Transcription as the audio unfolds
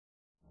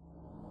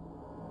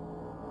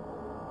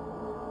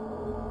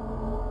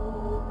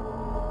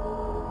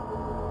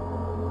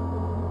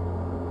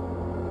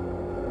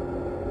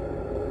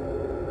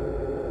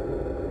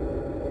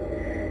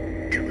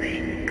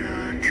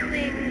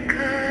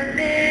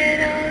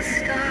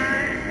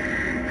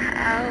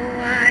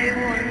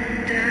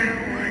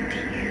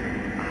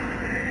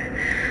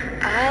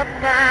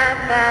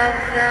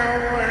above the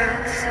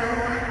world so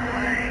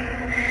high,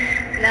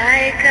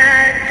 like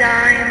a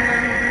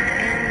diamond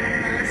in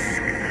the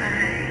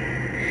sky.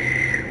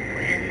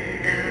 When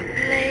the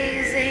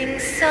blazing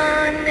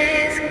sun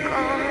is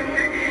gone,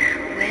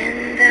 when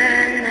the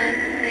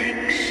nothing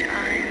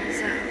shines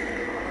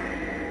upon,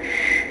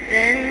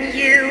 then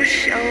you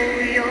show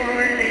your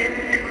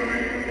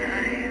little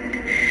light.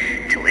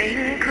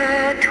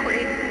 Twinkle,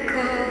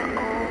 twinkle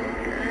all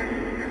the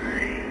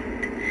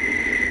night.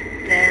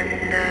 Then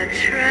the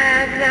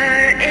traveler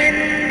in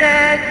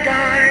the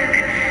dark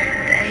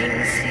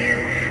thanks you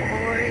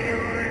for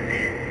your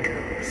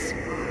little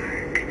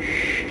spark.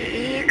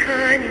 He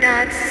could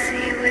not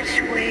see which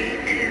way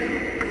to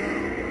go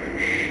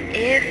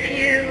if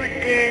you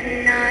did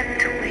not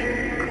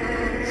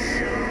twinkle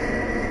so.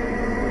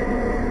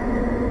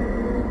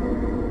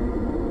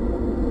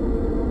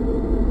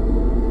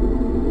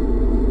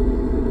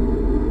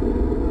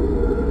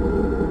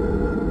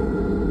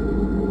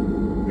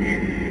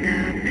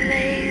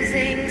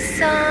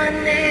 Sun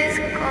is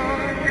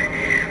gone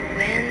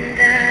when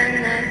the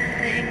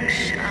nothing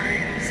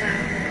shines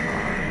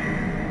upon.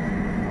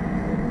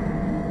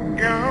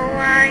 Though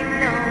I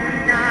know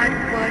not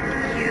what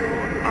you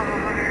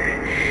are,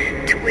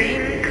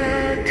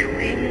 twinkle,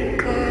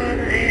 twinkle,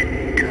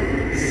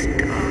 little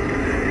star.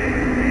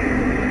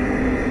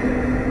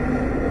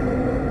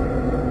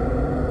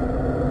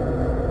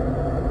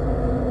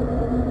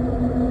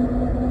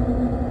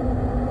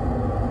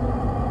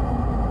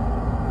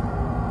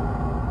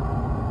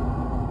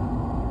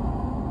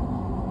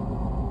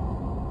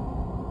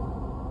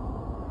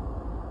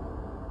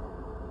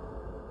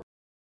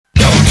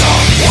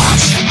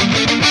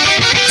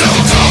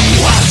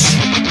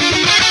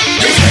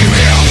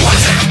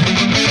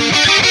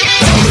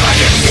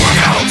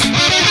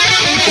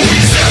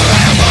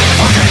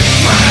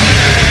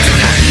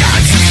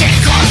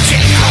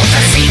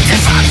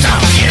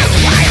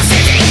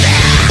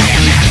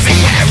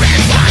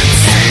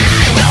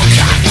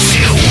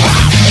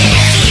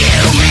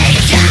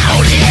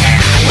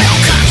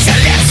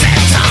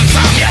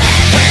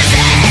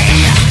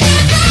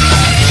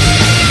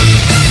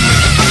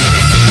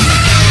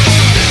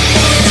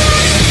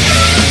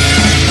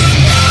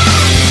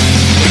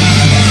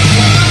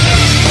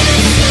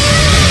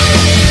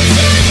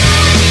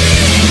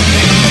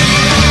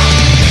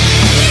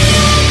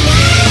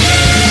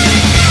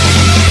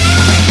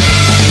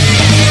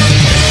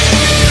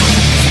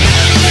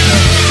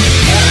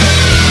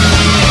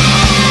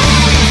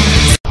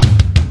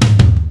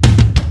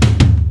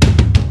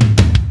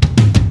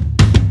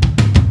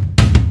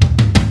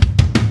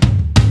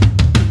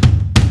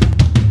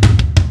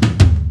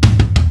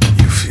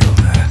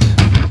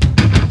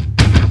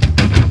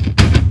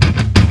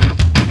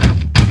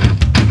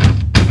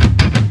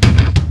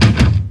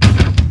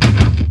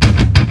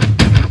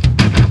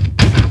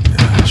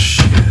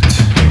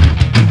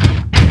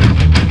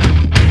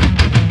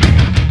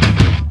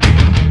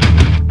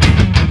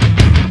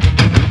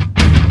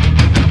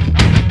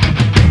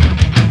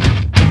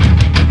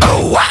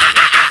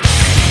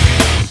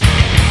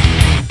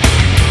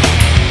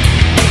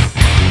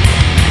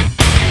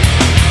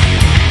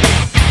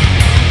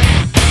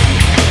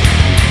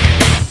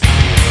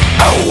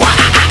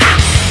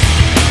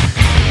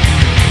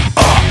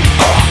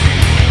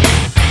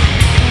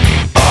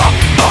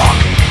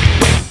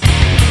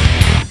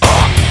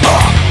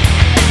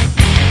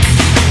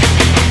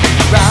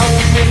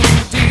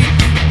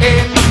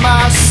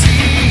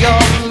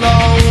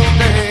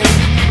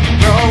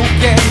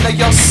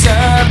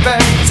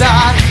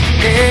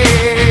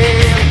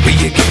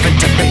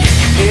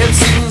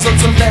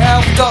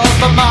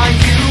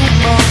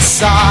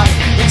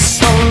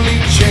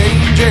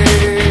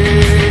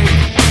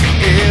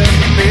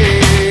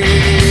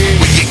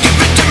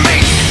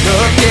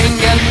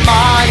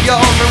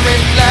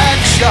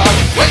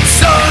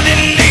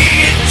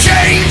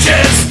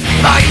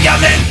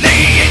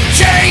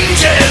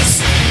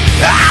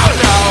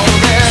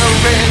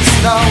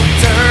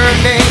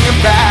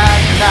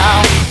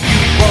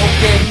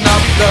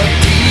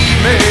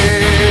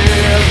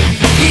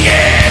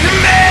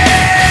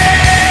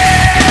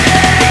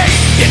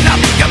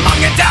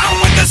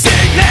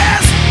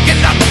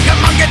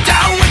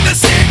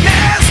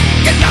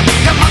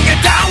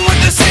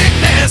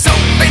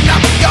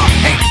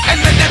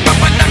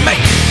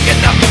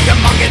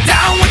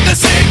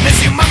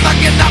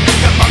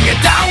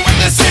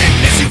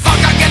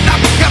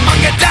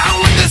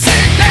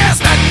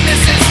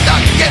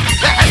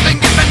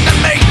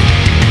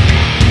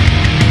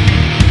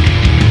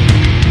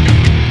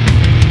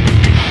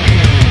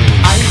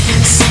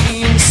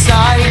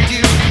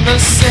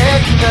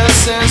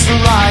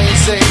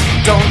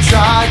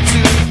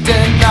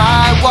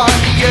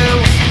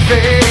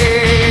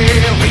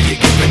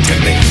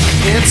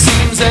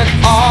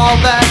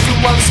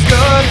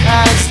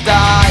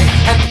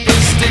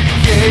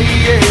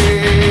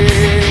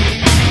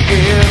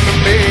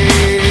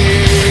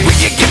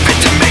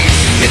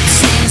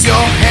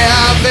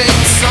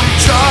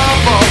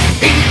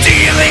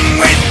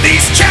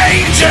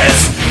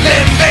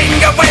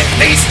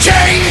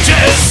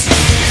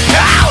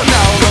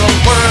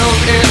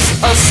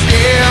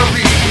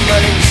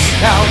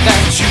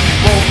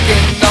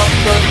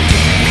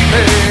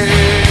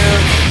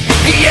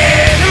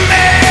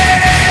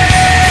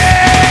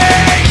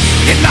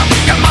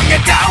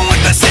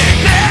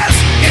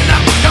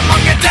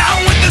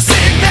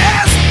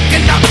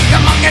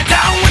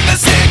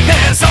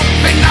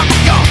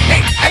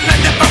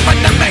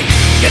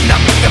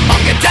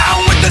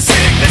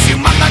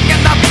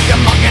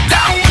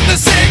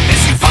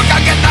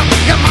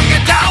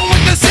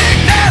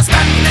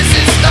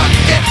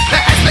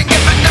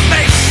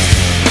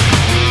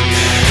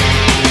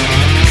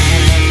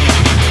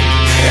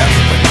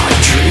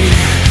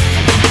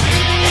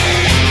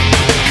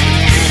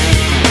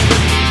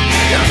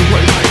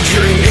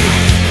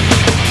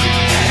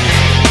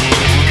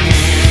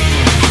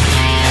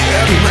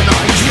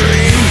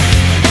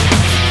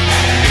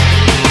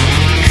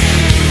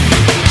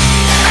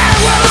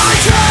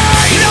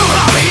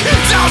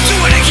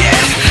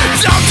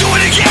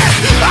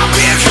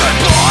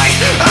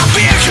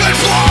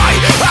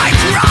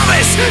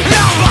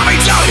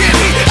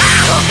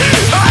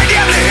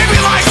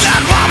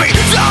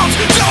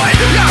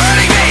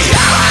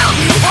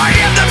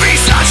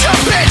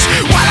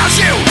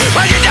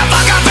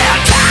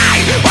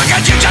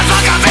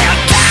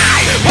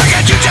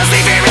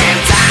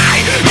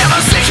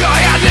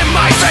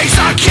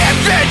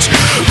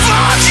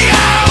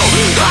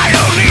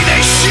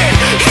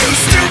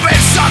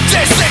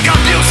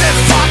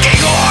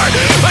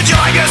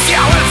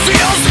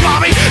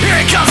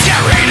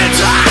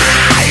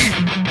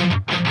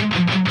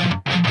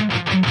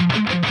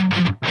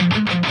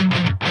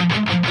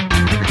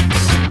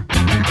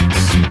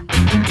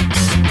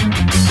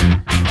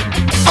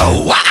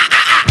 Oh,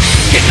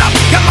 get up,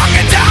 come on,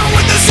 get down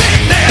with the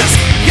sickness.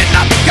 Get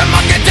up, come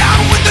on, get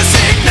down with the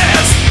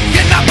sickness.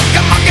 Get up,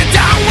 come on, get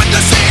down with the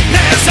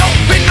sickness.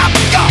 Open up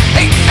your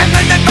hate and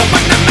then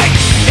open the make.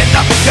 Get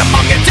up, come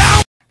on, get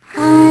down.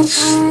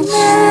 Hush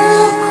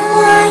now,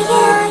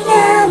 quiet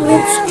now,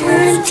 it's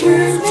time to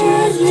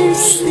lay your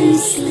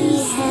sleepy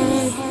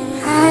head.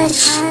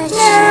 Hush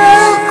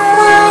now,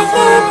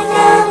 quiet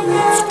now,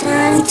 it's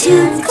time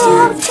to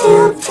go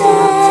to